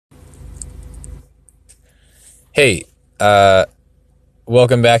Hey, uh,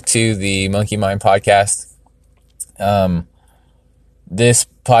 welcome back to the Monkey Mind podcast. Um, this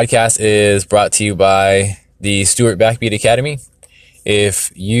podcast is brought to you by the Stuart Backbeat Academy. If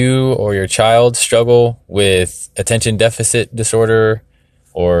you or your child struggle with attention deficit disorder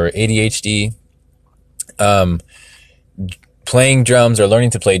or ADHD, playing drums or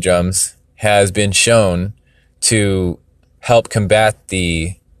learning to play drums has been shown to help combat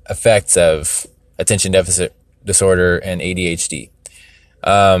the effects of attention deficit disorder and ADHD.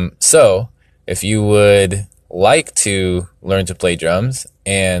 So if you would like to learn to play drums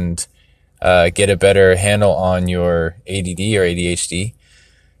and get a better handle on your ADD or ADHD,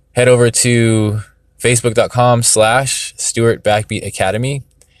 head over to facebook.com/Stuart Backbeat Academy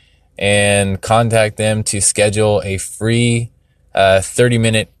and contact them to schedule a free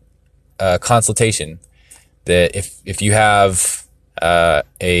 30-minute consultation. That if you have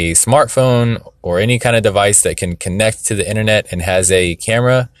a smartphone or any kind of device that can connect to the internet and has a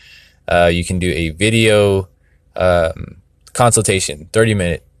camera, you can do a video consultation,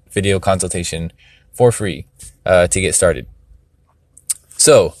 30-minute video consultation for free to get started.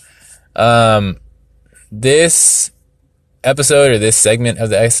 So, this episode or this segment of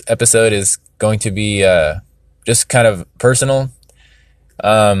the episode is going to be just kind of personal.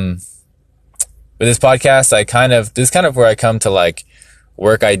 With this podcast, this is kind of where I come to like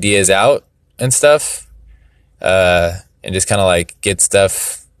work ideas out and stuff, and just kind of like get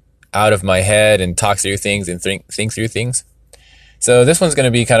stuff out of my head and talk through things and think through things. So this one's going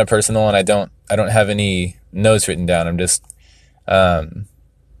to be kind of personal, and I don't have any notes written down. I'm just kind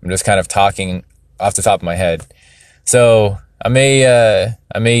of talking off the top of my head. So I may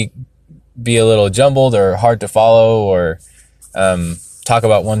be a little jumbled or hard to follow, or talk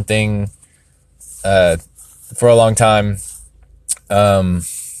about one thing for a long time,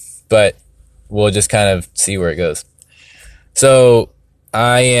 but we'll just kind of see where it goes. So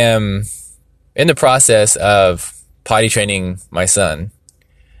I am in the process of potty training my son,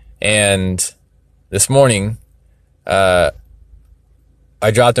 and this morning I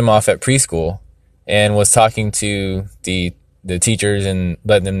dropped him off at preschool and was talking to the teachers and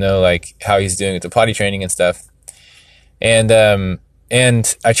letting them know like how he's doing with the potty training and stuff. And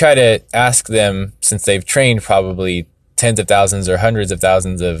I try to ask them, since they've trained probably tens of thousands or hundreds of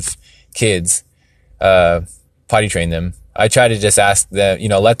thousands of kids, potty train them. I try to just ask them,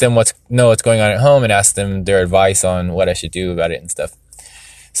 let them know what's going on at home and ask them their advice on what I should do about it and stuff.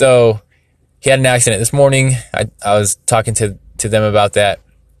 So he had an accident this morning. I was talking to them about that.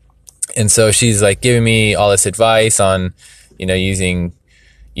 And so she's like giving me all this advice on, using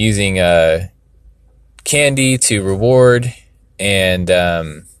candy to reward and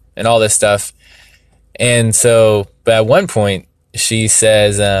all this stuff. And so, but at one point she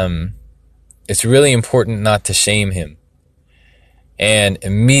says, it's really important not to shame him. And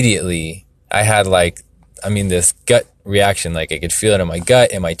immediately I had this gut reaction, like I could feel it in my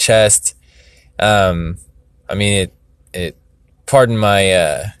gut, in my chest. It pardon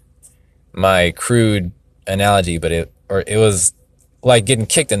my crude analogy, but it was like getting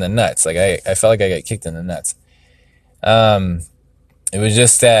kicked in the nuts. Like I felt like I got kicked in the nuts. It was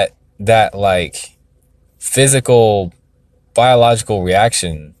just that like physical, biological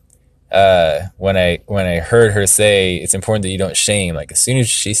reaction, when I heard her say it's important that you don't shame. Like as soon as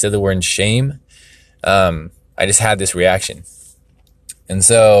she said the word shame, I just had this reaction. And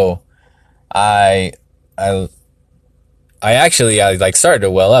so I started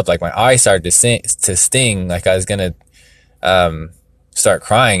to well up, like my eyes started to sting, like I was gonna start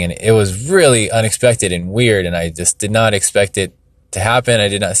crying, and it was really unexpected and weird, and I just did not expect it to happen. I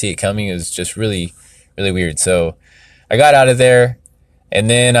did not see it coming. It was just really, really weird. So I got out of there, and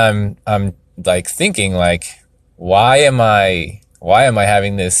then I'm like thinking like, why am I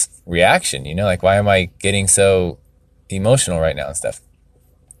having this reaction? Like why am I getting so emotional right now and stuff?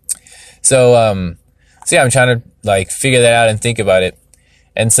 So yeah, I'm trying to like figure that out and think about it.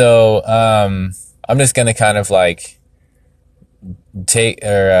 And so I'm just gonna kind of like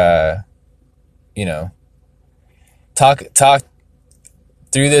talk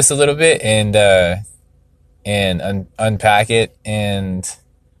through this a little bit and unpack it and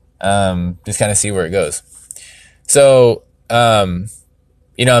just kind of see where it goes. So I'm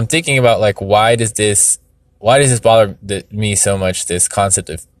thinking about like why does this bother me so much, this concept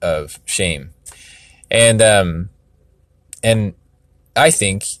of shame, and I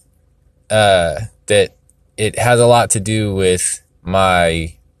think that it has a lot to do with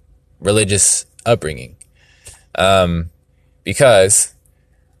my religious upbringing, because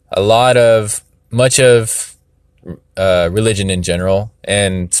much of religion in general,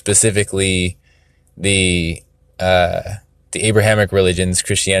 and specifically the the Abrahamic religions,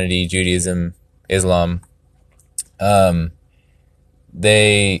 Christianity, Judaism, Islam,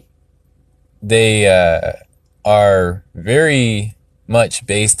 they are very much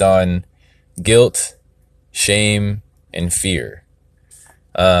based on guilt, shame, and fear.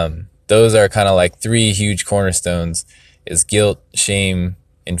 Those are kind of like three huge cornerstones, is guilt, shame,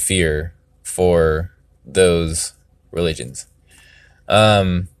 and fear for those religions.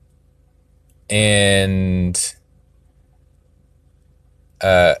 And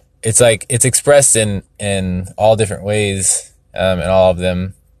it's like, it's expressed in all different ways, in all of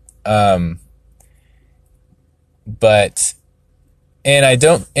them. But,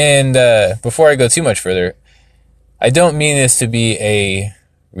 before I go too much further, I don't mean this to be a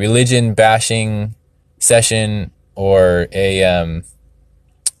religion bashing session, or I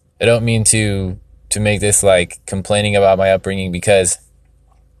don't mean to make this like complaining about my upbringing, because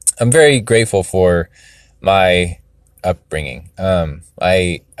I'm very grateful for my upbringing.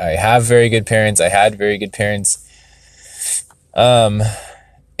 I have very good parents. I had very good parents. It's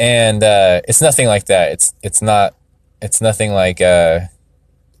nothing like that. It's nothing like,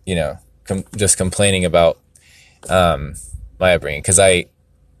 just complaining about, my upbringing. 'Cause I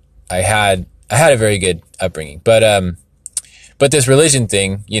had a very good upbringing, but this religion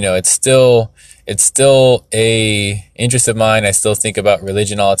thing, it's still a interest of mine. I still think about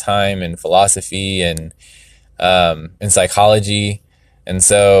religion all the time, and philosophy, and psychology. And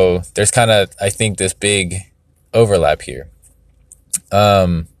so there's kind of, I think, this big overlap here.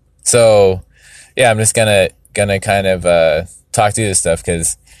 So yeah, I'm just gonna kind of talk through this stuff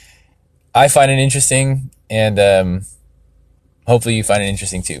because I find it interesting, and hopefully you find it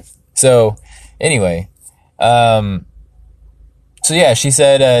interesting too. So anyway, so yeah, she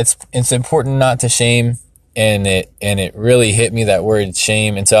said it's important not to shame, and it really hit me, that word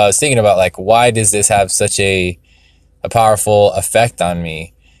shame. And so I was thinking about, like, why does this have such a powerful effect on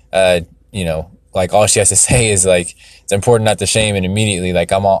me? Like, all she has to say is, like, it's important not to shame, and immediately,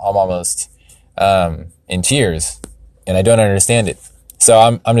 like, I'm almost in tears, and I don't understand it. So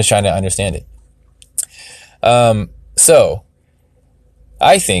I'm just trying to understand it. So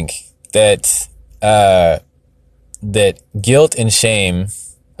I think that guilt and shame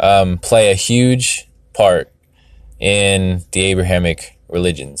play a huge part in the Abrahamic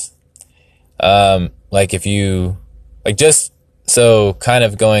religions. Like, if you, like, just so kind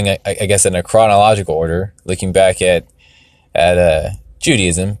of going, I guess, in a chronological order, looking back at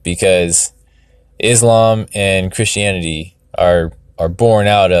Judaism, because Islam and Christianity are born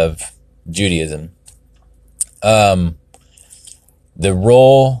out of Judaism. The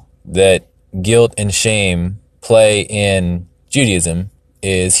role that guilt and shame play in Judaism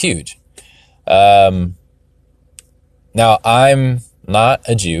is huge. Now, I'm not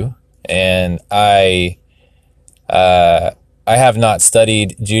a Jew, and I have not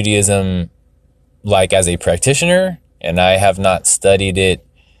studied Judaism like as a practitioner, and I have not studied it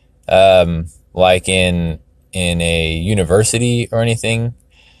like in a university or anything.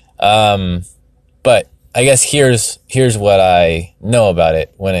 But I guess here's what I know about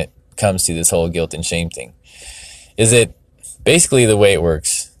it when it comes to this whole guilt and shame thing. Is it basically, the way it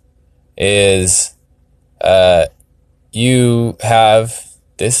works is you have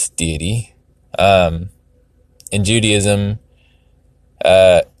this deity. In Judaism,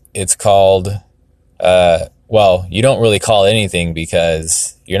 it's called, you don't really call it anything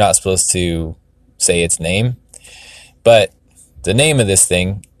because you're not supposed to say its name. But the name of this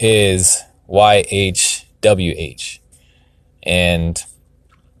thing is YHWH. And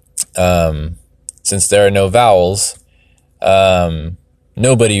since there are no vowels,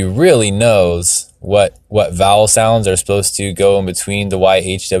 nobody really knows what vowel sounds are supposed to go in between the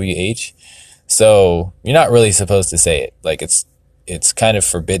YHWH. So you're not really supposed to say it. Like, it's kind of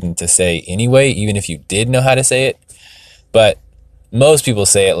forbidden to say anyway, even if you did know how to say it. But most people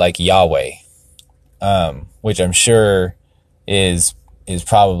say it like Yahweh, which I'm sure is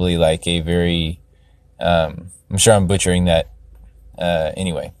probably like a very, I'm sure I'm butchering that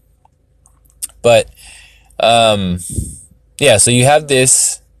anyway. But yeah, so you have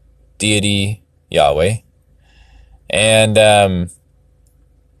this deity, Yahweh, and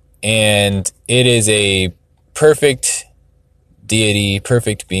it is a perfect deity,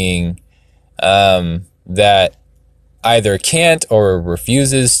 perfect being, that either can't or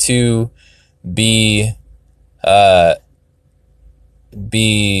refuses to be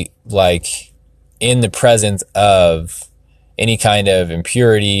like in the presence of any kind of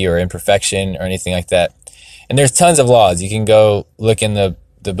impurity or imperfection or anything like that. And there's tons of laws. You can go look in the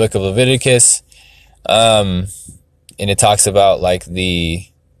book of Leviticus, and it talks about, like, the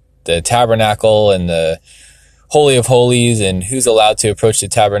tabernacle and the Holy of Holies and who's allowed to approach the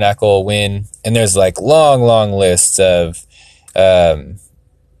tabernacle when, and there's like long lists of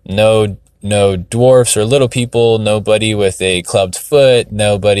no dwarfs or little people, nobody with a clubbed foot,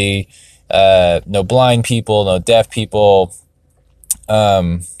 nobody, no blind people, no deaf people.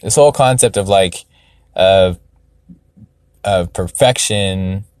 This whole concept of like of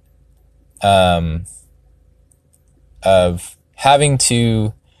perfection, of having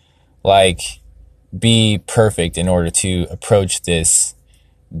to like be perfect in order to approach this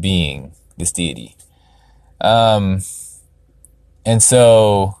being, this deity. And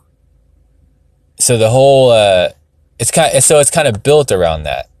so the whole, it's kind of built around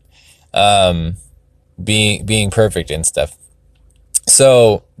that, being perfect and stuff.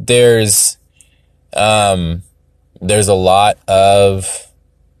 So there's a lot of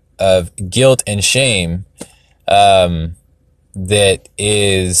guilt and shame, that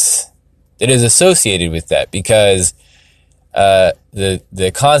is associated with that, because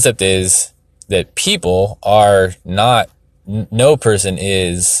the concept is that people are not, no person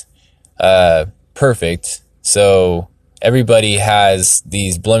is perfect, so everybody has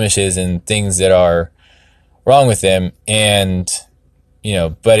these blemishes and things that are wrong with them, and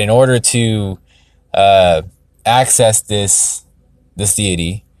but in order to access this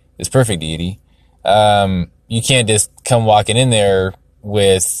deity, this perfect deity, you can't just come walking in there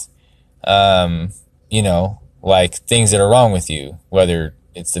with like things that are wrong with you, whether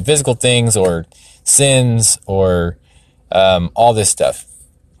it's the physical things or sins or all this stuff.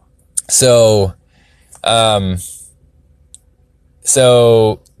 So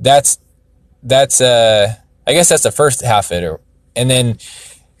that's I guess that's the first half of it. And then,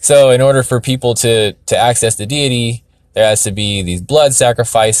 so in order for people to access the deity, there has to be these blood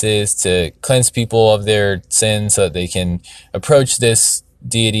sacrifices to cleanse people of their sins so that they can approach this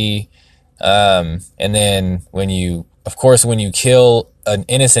deity. And then when you kill an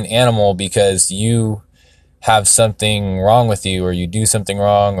innocent animal because you have something wrong with you, or you do something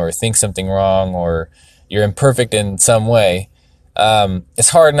wrong, or think something wrong, or you're imperfect in some way, it's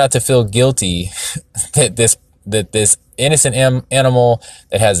hard not to feel guilty that this innocent animal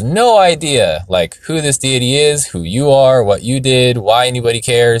that has no idea like who this deity is, who you are, what you did, why anybody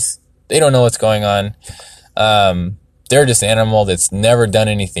cares. They don't know what's going on. They're just an animal that's never done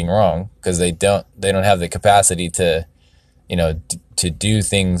anything wrong, because they don't have the capacity to, to do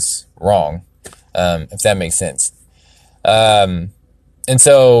things wrong, if that makes sense. And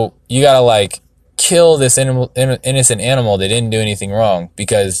so you gotta like kill this innocent animal that didn't do anything wrong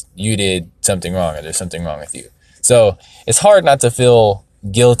because you did something wrong, or there's something wrong with you. So it's hard not to feel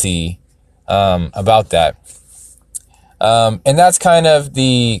guilty about that. And that's kind of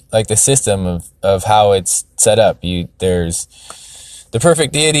the system of how it's set up. There's the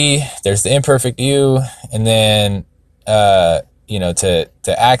perfect deity, there's the imperfect you, and then to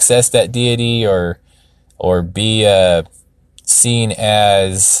access that deity or be seen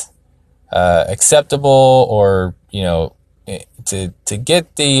as acceptable, or to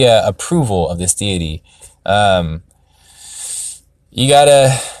get the approval of this deity, you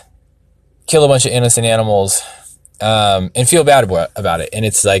gotta kill a bunch of innocent animals, and feel bad about it. And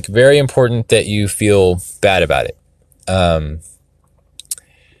it's like very important that you feel bad about it.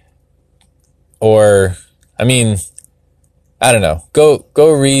 Or, I mean, I don't know.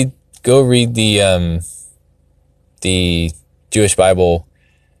 Go read the Jewish Bible,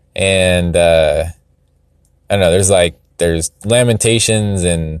 and I don't know. There's Lamentations,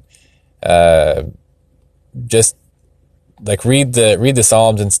 and just like read the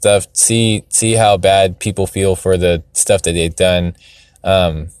Psalms and stuff. See how bad people feel for the stuff that they've done.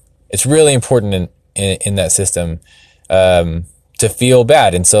 It's really important in that system to feel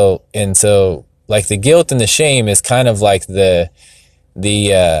bad, and so like the guilt and the shame is kind of like the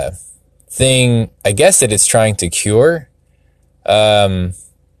thing, I guess, that it's trying to cure. And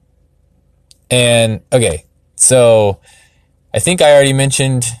okay, so I think I already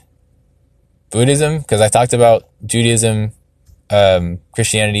mentioned Buddhism, because I talked about Judaism,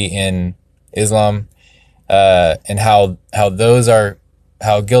 Christianity, and Islam, and how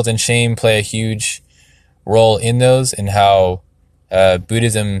guilt and shame play a huge role in those, and how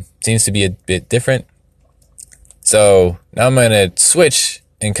Buddhism seems to be a bit different. So now I'm going to switch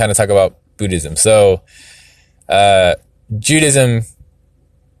and kind of talk about Buddhism. So Judaism,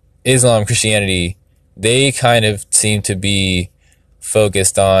 Islam, Christianity, they kind of seem to be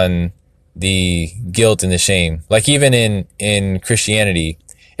focused on the guilt and the shame. Like even in Christianity,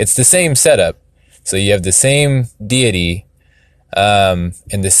 it's the same setup. So you have the same deity, and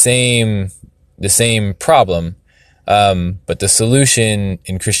the same problem. But the solution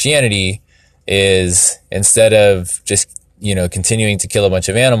in Christianity is instead of just, continuing to kill a bunch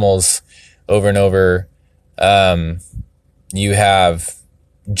of animals over and over, you have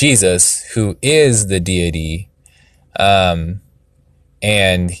Jesus, who is the deity, and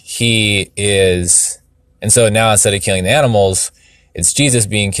so now instead of killing the animals, it's Jesus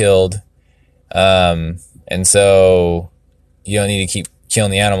being killed, and so you don't need to keep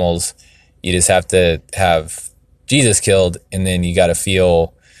killing the animals. You just have to have Jesus killed, and then you got to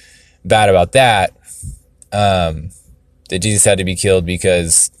feel bad about that, that Jesus had to be killed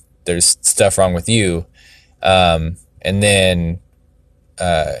because there's stuff wrong with you. And then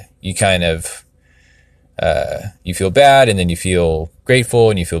you kind of, you feel bad, and then you feel grateful,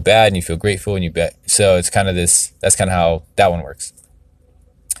 and you feel bad, and you feel grateful, and so it's kind of that's kind of how that one works.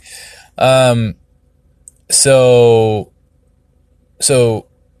 So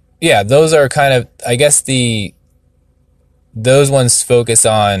yeah, those are kind of, I guess those ones focus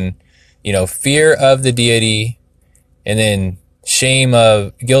on, fear of the deity, and then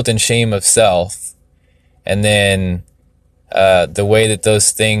guilt and shame of self. And then, the way that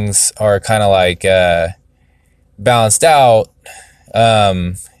those things are kind of like, balanced out,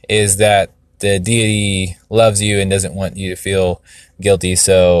 is that the deity loves you and doesn't want you to feel guilty.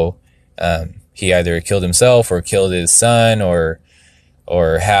 So, he either killed himself or killed his son, or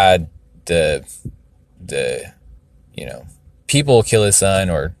had the people kill his son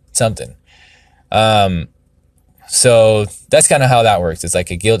or something. So that's kind of how that works. It's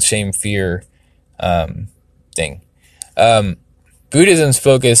like a guilt, shame, fear thing. Buddhism's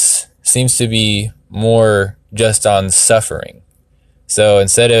focus seems to be more just on suffering. So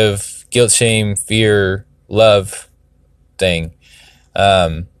instead of guilt, shame, fear, love thing,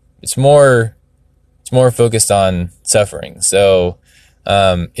 it's more focused on suffering. So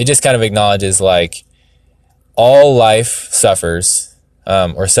it just kind of acknowledges like all life suffers,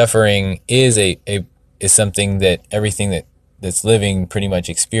 or suffering is is something that everything that's living pretty much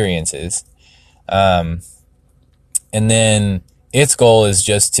experiences. And then its goal is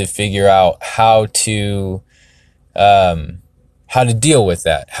just to figure out how to deal with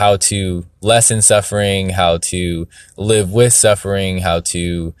that, how to lessen suffering, how to live with suffering, how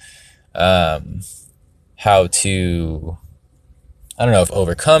to I don't know if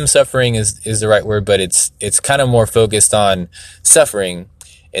overcome suffering is the right word, but it's kind of more focused on suffering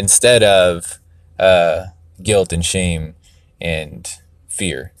instead of guilt and shame and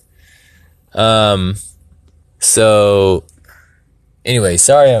fear. So anyway,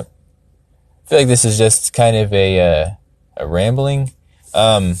 sorry, I feel like this is just kind of a rambling.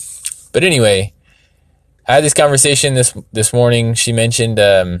 But anyway, I had this conversation this morning. She mentioned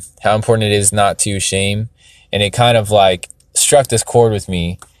how important it is not to shame, and it kind of like struck this chord with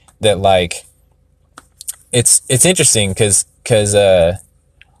me that like it's interesting because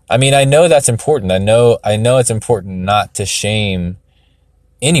I mean, I know that's important. I know it's important not to shame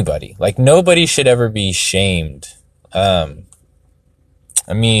anybody. Like nobody should ever be shamed. I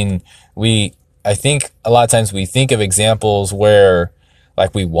mean, I think a lot of times we think of examples where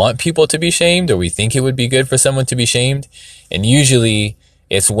like we want people to be shamed, or we think it would be good for someone to be shamed. And usually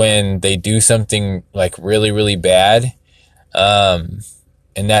it's when they do something like really, really bad.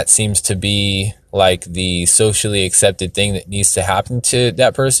 And that seems to be like the socially accepted thing that needs to happen to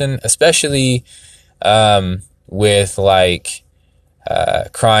that person, especially, with like,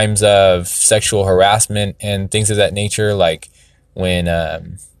 crimes of sexual harassment and things of that nature. Like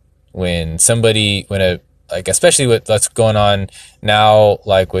especially with what's going on now,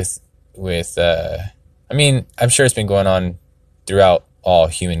 like with, I mean, I'm sure it's been going on throughout all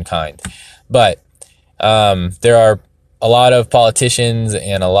humankind, but, there are a lot of politicians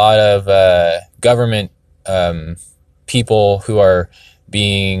and a lot of, government, people who are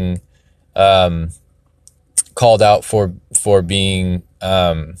being, called out for being,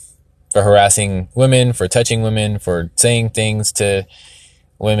 for harassing women, for touching women, for saying things to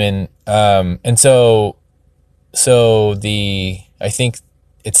women. And so I think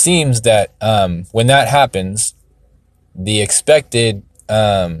it seems that, when that happens, the expected,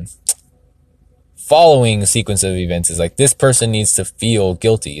 following sequence of events is like, this person needs to feel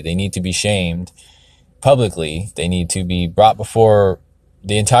guilty. They need to be shamed publicly. They need to be brought before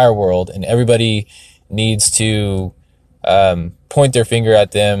the entire world, and everybody needs to, point their finger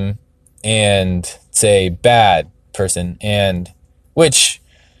at them and say bad person. And which,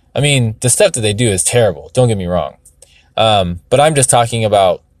 I mean, the stuff that they do is terrible. Don't get me wrong. But I'm just talking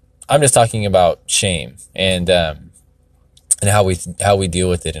about shame and how we deal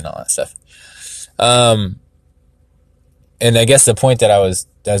with it and all that stuff. And I guess the point that I was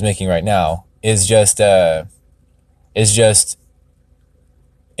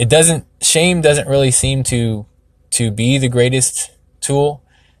shame doesn't really seem to be the greatest tool.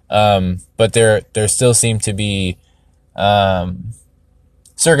 But there still seem to be,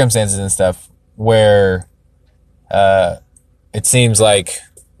 circumstances and stuff where, it seems like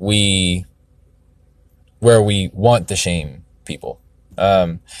where we want to shame people.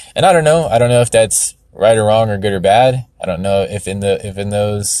 And I don't know if that's right or wrong or good or bad. I don't know if in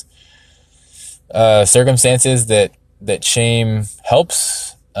those, circumstances that shame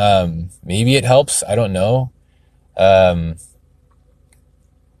helps. Maybe it helps. I don't know. I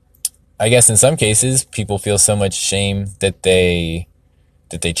guess in some cases people feel so much shame that they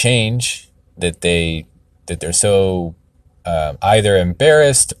change, that they're so, either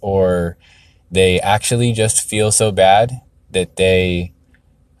embarrassed or they actually just feel so bad that they,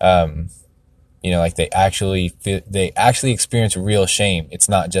 like they actually experience real shame. It's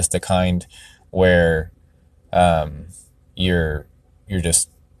not just the kind where, you're just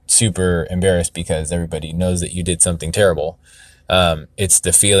super embarrassed because everybody knows that you did something terrible. It's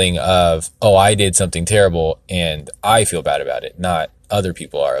the feeling of, oh, I did something terrible and I feel bad about it, not other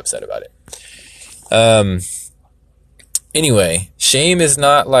people are upset about it. Anyway, shame is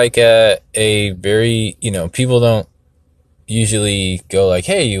not like a very, people don't usually go like,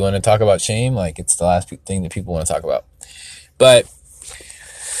 hey, you want to talk about shame? Like it's the last thing that people want to talk about. But,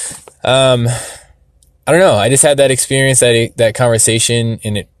 I don't know. I just had that experience, that conversation,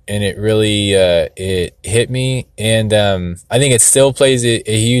 and it really, it hit me. And, I think it still plays a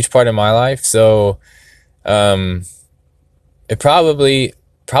huge part in my life. So, it probably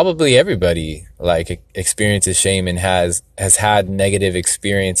everybody like experiences shame and has had negative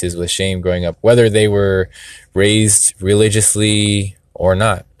experiences with shame growing up, whether they were raised religiously or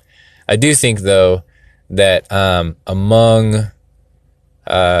not. I do think though that, among,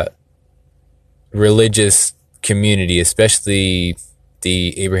 religious community, especially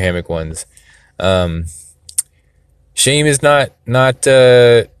the Abrahamic ones, shame is not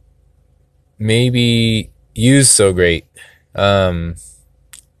maybe used so great,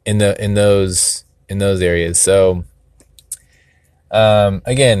 in those areas. So,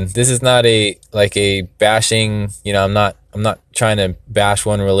 again, this is not a bashing, I'm not trying to bash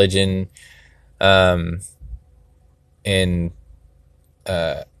one religion, and,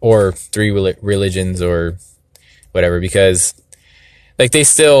 or three religions or whatever, because like they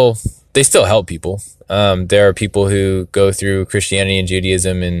still help people. There are people who go through Christianity and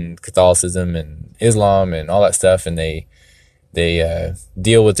Judaism and Catholicism and Islam and all that stuff, and they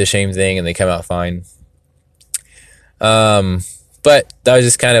deal with the shame thing and they come out fine. But that was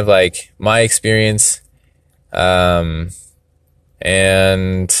just kind of like my experience. And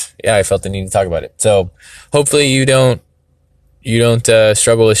yeah, I felt the need to talk about it. So hopefully you don't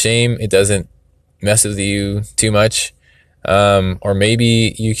struggle with shame. It doesn't mess with you too much. Or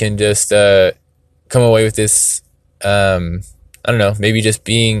maybe you can just, come away with this, I don't know, maybe just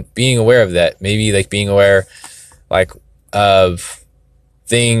being aware of that. Maybe like being aware, like, of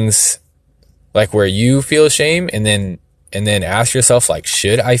things like where you feel shame, and then ask yourself, like,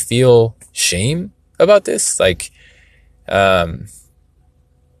 should I feel shame about this? Like, I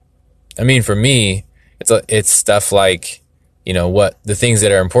mean, for me, it's stuff like, what the things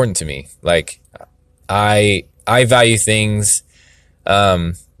that are important to me. Like, I value things,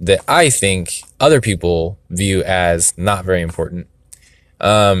 that I think other people view as not very important.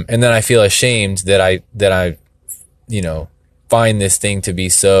 And then I feel ashamed that I find this thing to be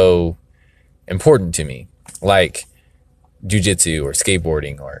so important to me, like jujitsu or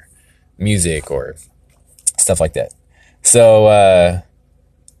skateboarding or music or stuff like that. So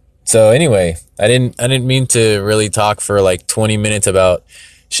anyway, I didn't mean to really talk for like 20 minutes about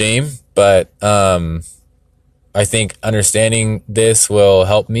shame, but, I think understanding this will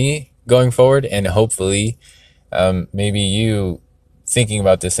help me going forward, and hopefully, maybe you thinking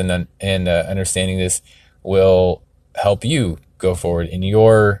about this and understanding this will help you go forward in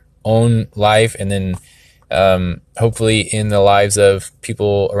your own life, and then, hopefully in the lives of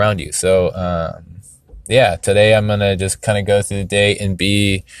people around you. So, yeah, today I'm going to just kind of go through the day and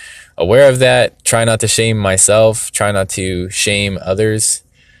be aware of that. Try not to shame myself. Try not to shame others.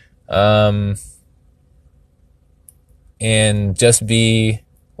 And just be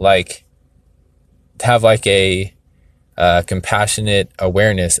like, have like a, compassionate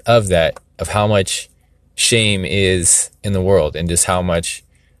awareness of that, of how much shame is in the world, and just how much,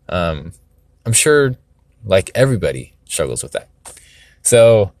 I'm sure like everybody struggles with that.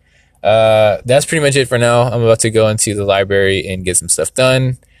 So, that's pretty much it for now. I'm about to go into the library and get some stuff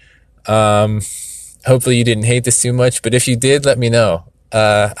done. Hopefully you didn't hate this too much, but if you did, let me know.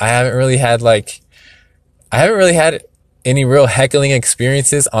 I haven't really had any real heckling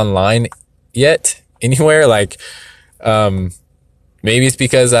experiences online yet anywhere. Like, maybe it's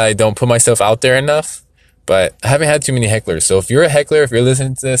because I don't put myself out there enough, but I haven't had too many hecklers. So if you're a heckler, if you're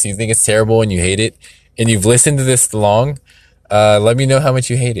listening to this, and you think it's terrible and you hate it, and you've listened to this long, let me know how much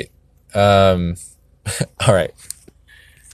you hate it. All right.